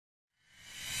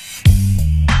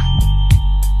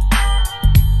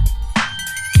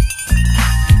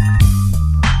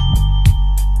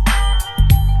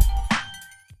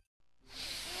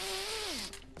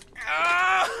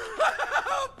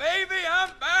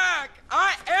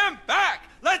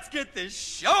this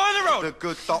show on the road. The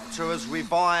good doctor has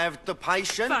revived the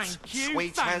patient. Thank you,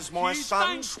 Sweet thank as my you, son.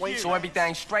 thank Sweet. you. So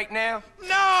everything's straight now?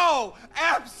 No,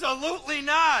 absolutely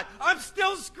not. I'm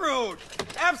still screwed.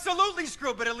 Absolutely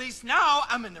screwed, but at least now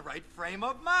I'm in the right frame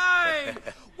of mind.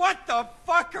 What the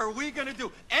fuck are we gonna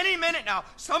do? Any minute now,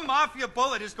 some mafia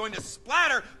bullet is going to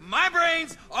splatter my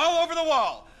brains all over the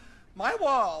wall. My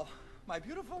wall. My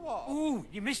beautiful wall. Ooh,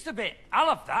 you missed a bit. I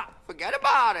love that. Forget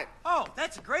about it. Oh,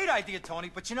 that's a great idea,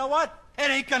 Tony, but you know what? It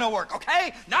ain't gonna work,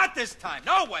 okay? Not this time.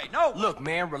 No way, no. Look,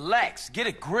 man, relax. Get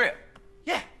a grip.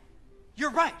 Yeah,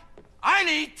 you're right. I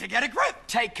need to get a grip.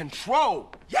 Take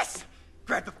control. Yes,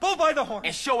 grab the bull by the horn.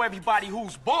 And show everybody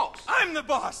who's boss. I'm the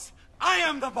boss. I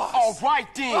am the boss. All right,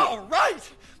 then. All right.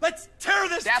 Let's tear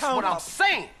this That's town what I'm up.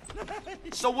 saying.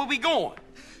 So where we going?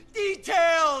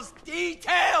 Details,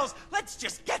 details. Let's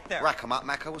just get there. Rack 'em up,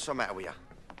 Macca. What's the matter with you?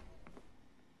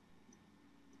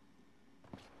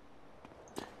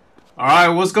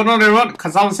 Alright, what's going on everyone?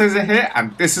 Kazama says it here,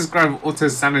 and this is Grand Theft Auto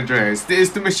San Andreas. This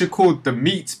is the mission called The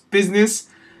Meat Business,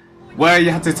 where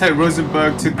you have to take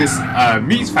Rosenberg to this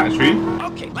meat factory.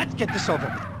 Okay, let's get this over.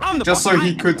 I'm the Just boss. so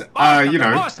he could, you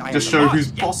know, just show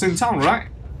who's boss in town, right?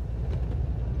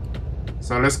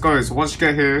 So let's go. So once you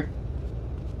get here,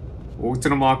 walk to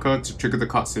the marker to trigger the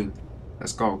cutscene.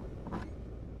 Let's go.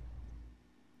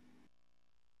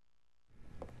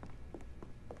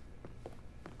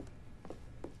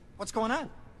 What's going on?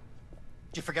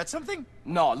 Did you forget something?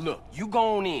 No, look, you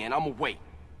go on in. I'ma wait.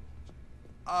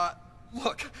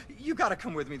 Look, you gotta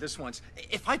come with me this once.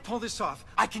 If I pull this off,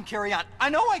 I can carry on. I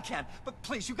know I can, but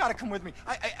please, you gotta come with me.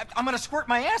 I'm gonna squirt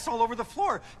my ass all over the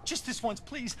floor. Just this once,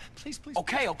 please. Please, please.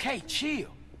 Okay, okay, chill.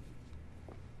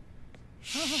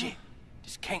 Shit,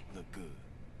 this can't look good.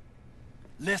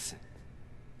 Listen,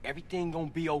 everything gonna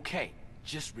be okay.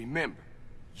 Just remember,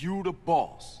 you the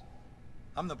boss.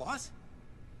 I'm the boss?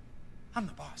 I'm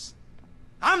the boss.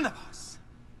 I'm the boss.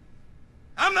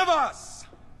 I'm the boss.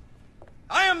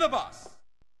 I am the boss.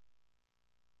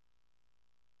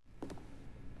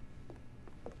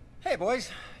 Hey,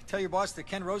 boys. Tell your boss that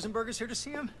Ken Rosenberg is here to see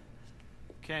him.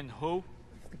 Ken who?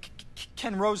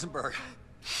 Ken Rosenberg.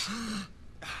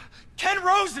 Ken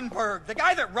Rosenberg, the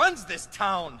guy that runs this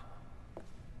town.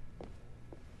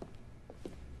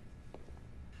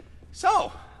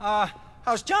 So,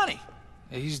 how's Johnny?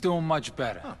 He's doing much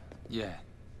better. Huh. Yeah.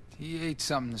 He ate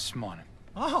something this morning.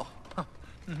 Oh.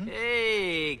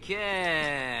 Hey,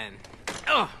 Ken.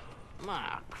 Oh,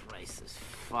 my Christ, this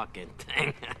fucking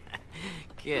thing.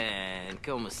 Ken,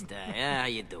 como esta? How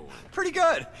you doing? Pretty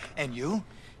good. And you?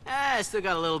 I still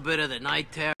got a little bit of the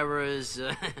night terrors,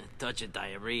 touch of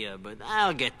diarrhea, but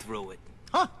I'll get through it.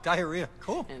 Huh, diarrhea.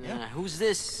 Cool. And yeah. Who's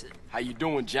this? How you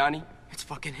doing, Johnny? It's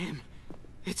fucking him.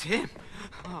 It's him.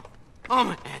 Oh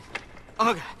my God.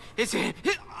 Oh, God. It's him.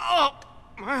 Oh,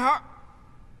 my heart.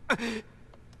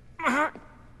 My heart.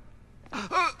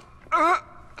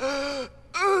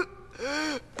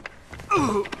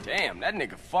 Damn, that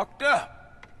nigga fucked up.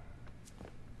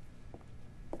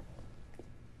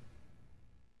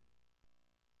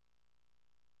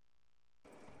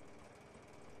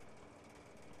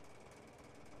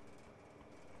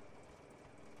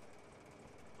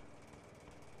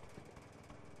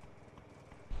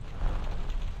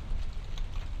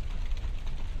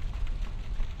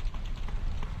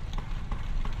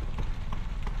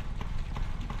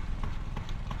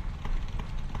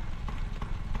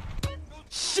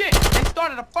 Shit, they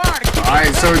started a fire to keep.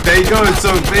 Alright, so there you go.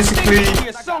 So basically,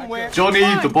 Johnny,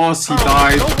 the boss, he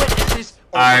died,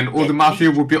 and all the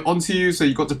mafia will be onto you. So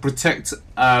you got to protect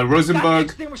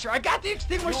Rosenberg. I got the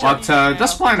extinguisher. But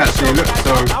that's fine actually. Look,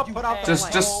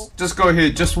 so just go here,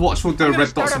 just watch all the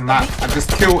red dots on that, and just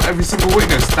kill every single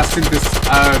witness that's in this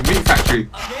meat factory.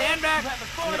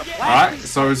 Alright,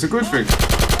 so it's a good thing.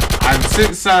 And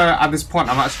since at this point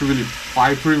I'm actually really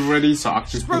fireproof already, so I can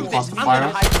just walk past the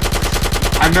fire.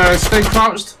 And stay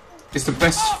crouched is the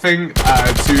best thing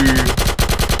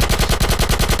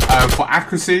for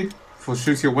accuracy, for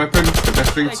shooting your weapon. The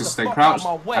best thing to stay crouched.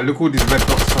 And look all these red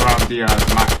dots around the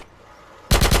map.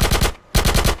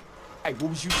 Hey,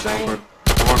 what was you saying?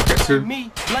 I won't get to.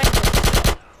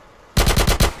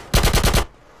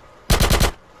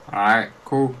 Alright,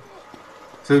 cool.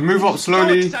 So move up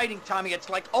slowly. So exciting, Tommy. It's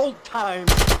like old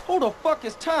times. Who the fuck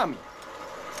is Tommy?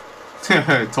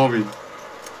 Tommy.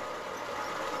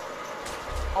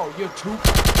 Oh, you're too.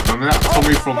 Remember that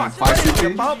Tommy from Vice City?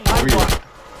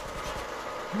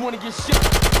 You wanna get shit?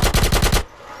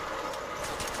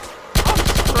 I'm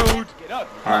screwed. Get up.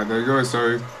 Alright, there you go.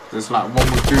 So there's like one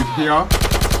more dude here.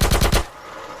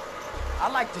 I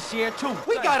like to share too.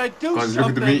 We gotta do Guys, look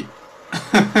at something. the meat.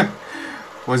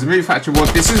 Whereas the meat factory, well,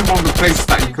 this is one of the places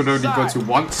that you could only go to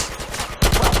once.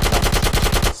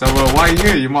 So why are you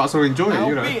here? You might as well enjoy it,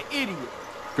 you know. Be an idiot.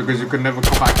 Because you could never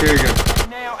come back here again.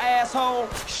 Now, asshole.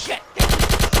 Shit.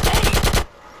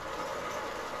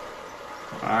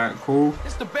 Alright, cool.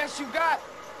 It's the best you got.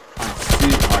 I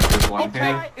see, like there's one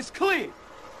here. It's clear.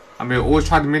 I mean, always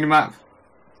try the minimap.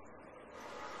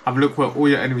 Have a look where all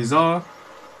your enemies are.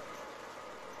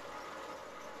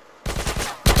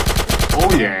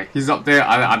 Oh yeah, he's up there.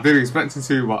 I didn't expect him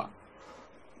to, but...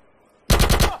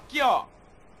 Fuck y'all.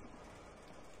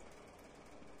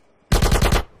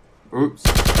 Oops.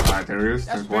 Alright, there he is.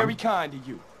 That's There's very one. kind of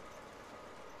you.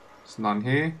 There's none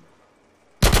here.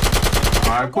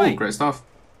 Alright, cool. Great stuff.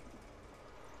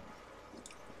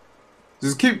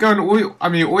 Just keep going. All you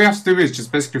have to do is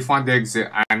just basically find the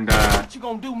exit and What you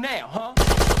gonna do now, huh?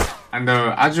 and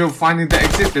as you're finding the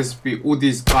exit, there's be all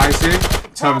these guys here,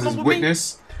 terms as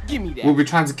witness, Give me that. will be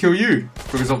trying to kill you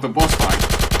because of the boss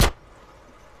fight.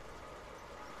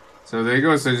 So there you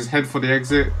go. So just head for the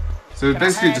exit. So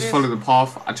basically just follow the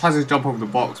path. I tried to jump over the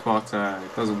box, but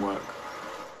it doesn't work.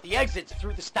 The exit's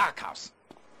through the stockhouse.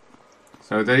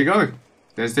 So there you go.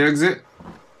 There's the exit.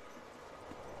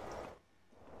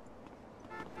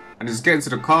 And just get into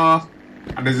the car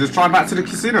and then just drive back to the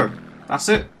casino. That's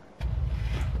it.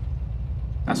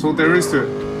 That's all there is to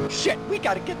it. Shit, we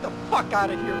gotta get the fuck out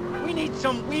of here. We need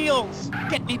some wheels.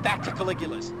 Get me back to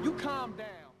Caligula's. You calm down.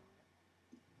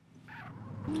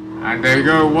 And there you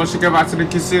go. Once you get back to the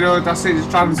casino, that's it.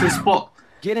 Just drive to the spot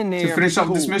Get in there to finish up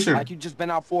cool, this mission. like you just been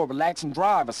out for a relaxing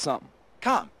drive or something.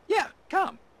 Calm. Yeah,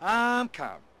 calm. I'm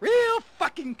calm. Real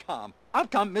fucking calm. I'm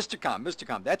calm, Mr. Calm. Mr.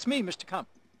 Calm. That's me, Mr. Calm.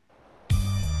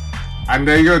 And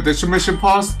there you go. That's your mission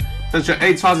passed. That's your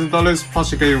 $8,000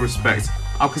 plus you get your respect.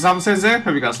 I'm Kazama Sensei.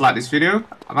 Hope you guys like this video.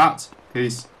 I'm out.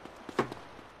 Peace.